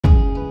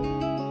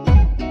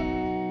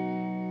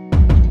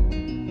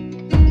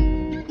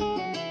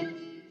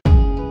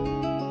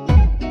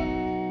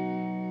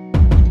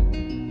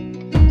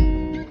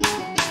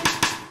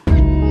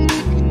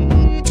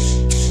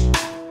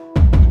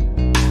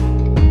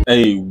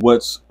Hey,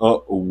 what's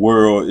up,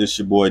 world? It's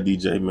your boy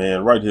DJ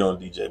Man, right here on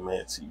DJ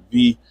Man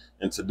TV.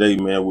 And today,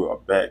 man, we are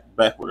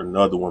back with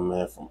another one,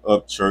 man, from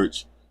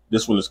Upchurch.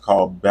 This one is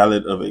called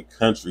Ballad of a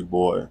Country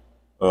Boy.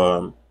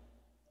 Um,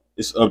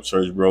 it's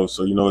Upchurch, bro,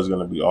 so you know it's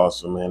gonna be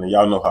awesome, man. And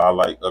y'all know how I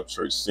like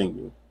Upchurch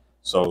singing.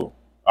 So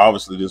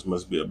obviously this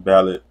must be a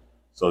ballad.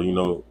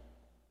 So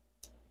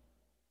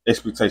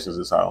expectations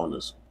is high on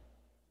this.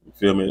 You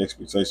feel me?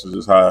 Expectations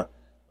is high.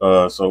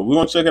 So we're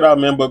gonna check it out,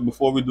 man. But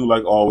before we do,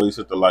 like always,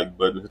 hit the like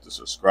button, hit the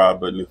subscribe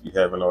button if you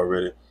haven't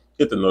already.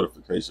 Hit the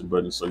notification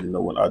button so you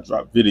know when I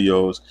drop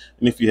videos.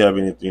 And if you have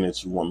anything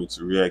that you want me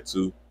to react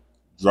to,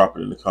 drop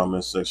it in the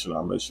comment section.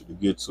 I'll make sure to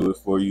get to it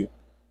for you.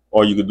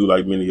 Or you could do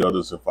like many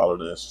others and follow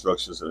the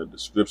instructions in the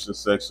description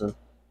section,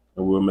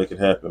 and we'll make it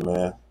happen,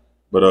 man.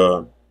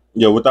 But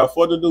yeah, without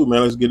further ado,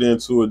 man, let's get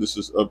into it. This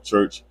is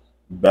Upchurch,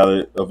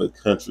 Ballad of a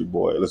Country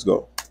Boy. Let's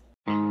go.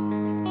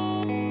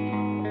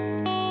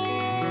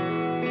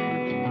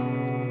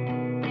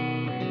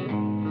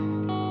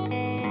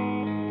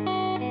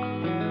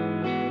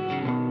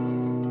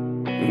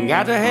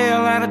 Got the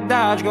hell out of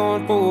Dodge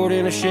going forward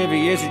in a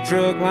Chevy as a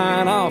truck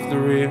line off the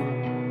rail.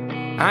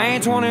 I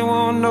ain't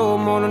 21 no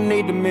more, no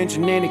need to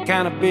mention any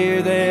kind of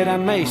beer that I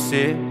may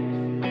sip.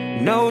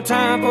 No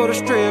time for the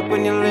strip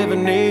when you're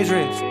living these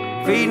risks,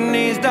 feeding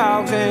these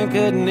dogs and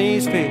cutting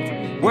these fish,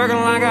 working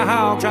like a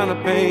hog trying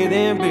to pay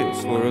them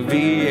bills for a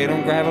V8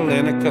 on gravel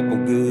and a couple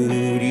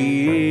good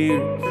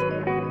years.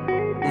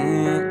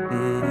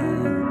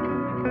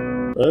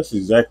 That's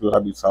exactly what I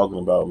be talking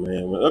about,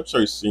 man. When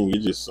Upchurch sing,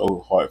 it's just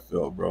so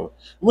heartfelt, bro.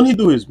 When he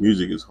do his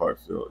music, it's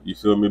heartfelt. You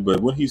feel me? But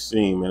when he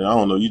sing, man, I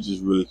don't know, you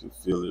just really can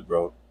feel it,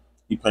 bro.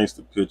 He paints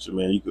the picture,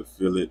 man. You could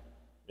feel it,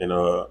 and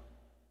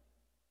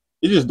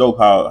it's just dope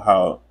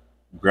how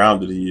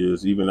grounded he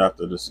is, even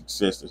after the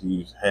success that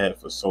he's had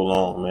for so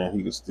long, man.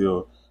 He could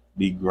still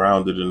be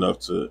grounded enough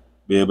to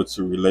be able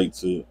to relate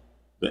to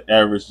the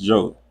average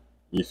Joe.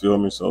 You feel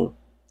me? So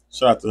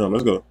shout out to him.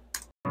 Let's go.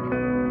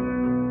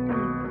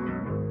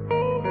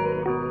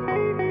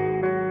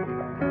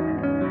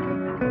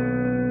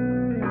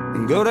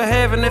 Go to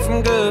heaven if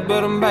I'm good,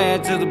 but I'm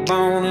bad to the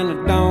bone, and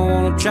I don't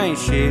wanna change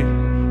shit.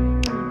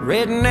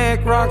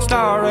 Redneck rock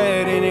star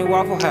at any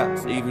Waffle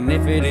House, even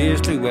if it is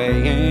 2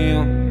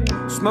 a.m.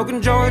 Smoking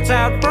joints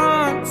out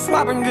front,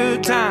 swapping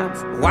good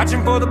times,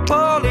 watching for the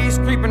police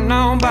creeping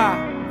on by.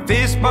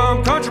 Fist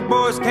bump country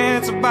boys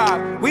can't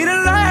survive. We the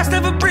last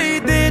of a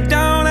breed that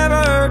don't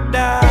ever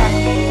die.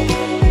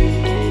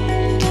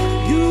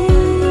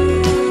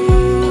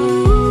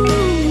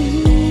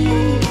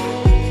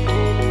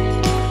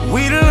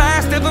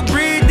 Of a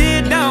breed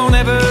that don't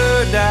ever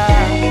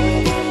die.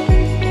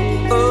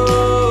 Oh,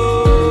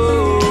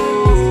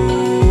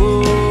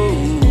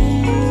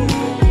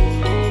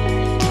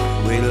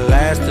 we the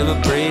last of a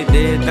breed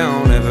that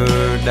don't ever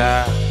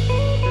die.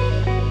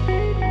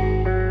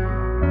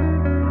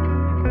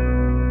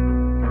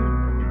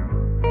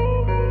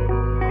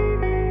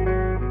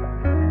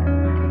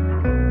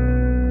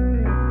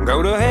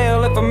 Go to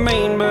hell if I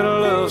mean, but I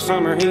love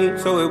summer heat,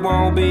 so it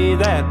won't be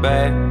that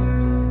bad.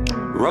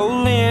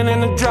 Roll in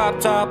the drop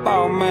top,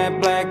 all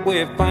matte black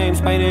with flames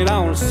painted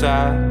on the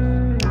side.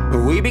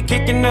 We be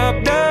kicking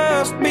up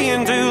dust,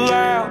 being too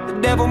loud. The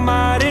devil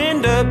might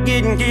end up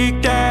getting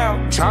kicked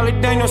out. Charlie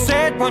Daniels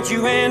said, punch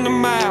you in the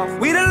mouth.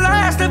 We the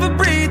last of a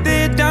breed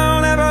that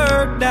don't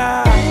ever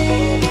die.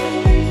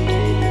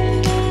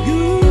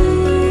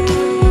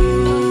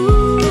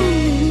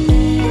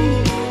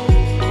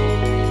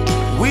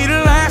 We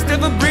the last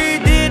of a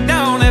breed that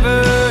don't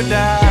ever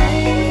die.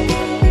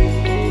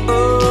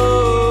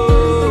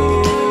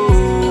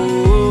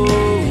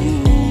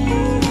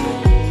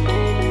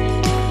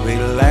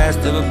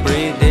 Of a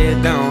breed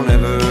that don't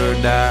ever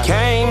die.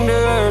 Came to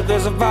earth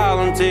as a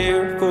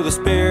volunteer for the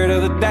spirit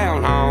of the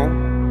down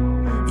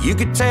home. You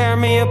could tear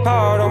me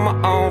apart on my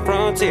own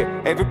frontier.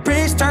 Every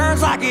piece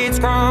turns like it's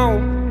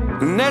chrome.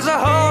 And there's a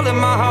hole in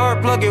my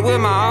heart, plug it with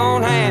my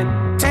own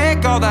hand.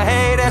 Take all the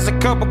hate as a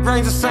couple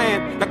grains of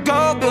sand. Now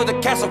go build a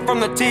castle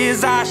from the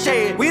tears I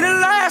shed. We the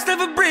last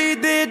of a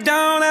breed that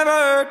don't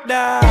ever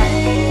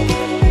die.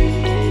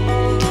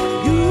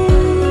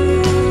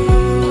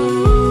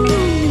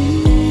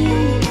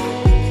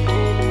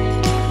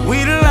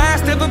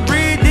 Of a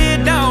breed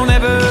that don't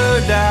ever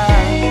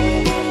die.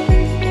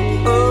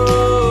 Oh,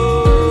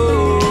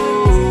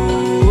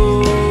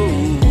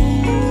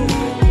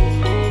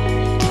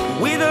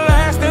 we the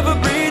last of a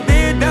breed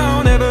that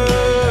don't ever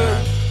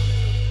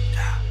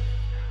die.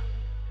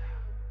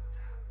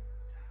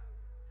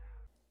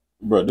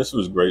 Bro, this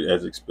was great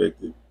as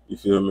expected. You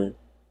feel me?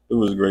 It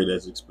was great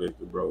as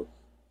expected, bro.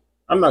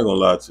 I'm not gonna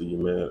lie to you,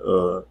 man.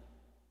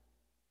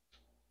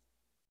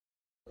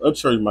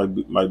 Upchurch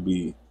might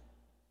be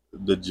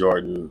the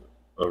Jordan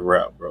of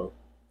rap, bro,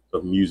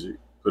 of music.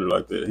 Put it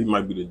like that. He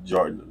might be the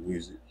Jordan of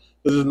music.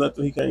 Because there's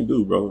nothing he can't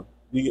do, bro.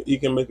 He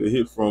can make a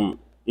hit from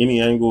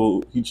any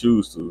angle he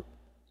chooses to.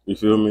 You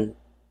feel me?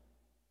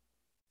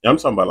 I'm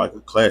talking about like a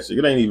classic.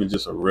 It ain't even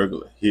just a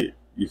regular hit.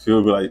 You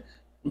feel me? Like,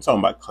 I'm talking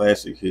about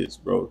classic hits,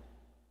 bro.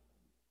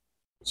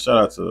 Shout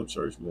out to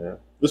Upchurch, man.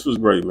 This was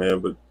great, man.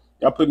 But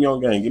y'all put me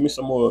on game. Give me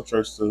some more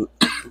Upchurch to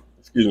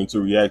excuse me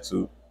to react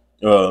to.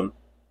 Um,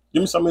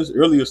 Give me some of his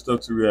earlier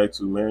stuff to react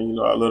to, man. You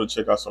know, I love to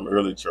check out some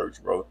early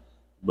church, bro.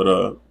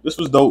 But this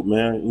was dope,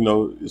 man. You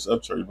know, it's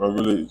Upchurch, bro.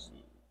 Really,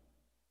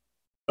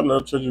 coming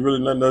to Upchurch is really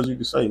nothing else you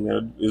can say,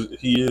 man.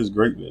 He is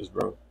greatness,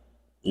 bro.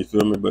 You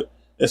feel me? But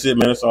that's it,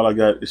 man. That's all I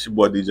got. It's your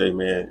boy DJ,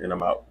 man, and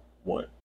I'm out. One.